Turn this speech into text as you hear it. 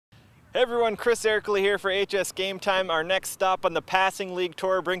Hey everyone, Chris Ercoli here for HS Game Time. Our next stop on the Passing League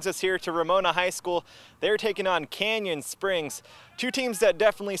Tour brings us here to Ramona High School. They're taking on Canyon Springs. Two teams that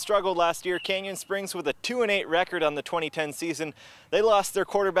definitely struggled last year. Canyon Springs with a 2-8 record on the 2010 season. They lost their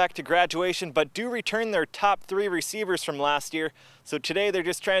quarterback to graduation, but do return their top 3 receivers from last year. So today they're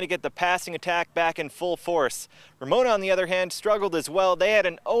just trying to get the passing attack back in full force. Ramona, on the other hand, struggled as well. They had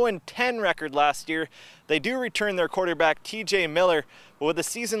an 0-10 record last year. They do return their quarterback, TJ Miller, but with a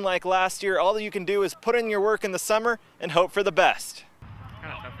season like last year, all that you can do is put in your work in the summer and hope for the best.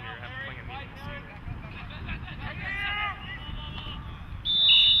 Kind of tough when you're playing a meeting this season.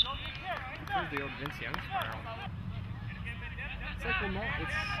 Here's the old Vince Young spiral. It's like remote.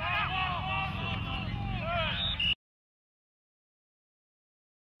 It's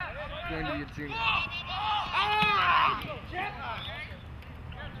going to be a junior.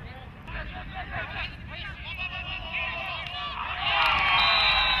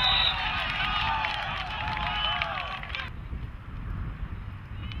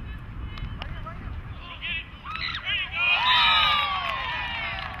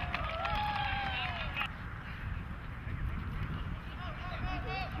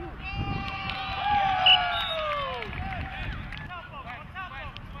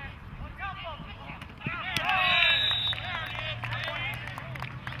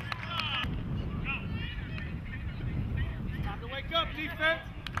 Wake up,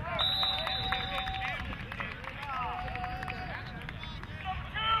 defense!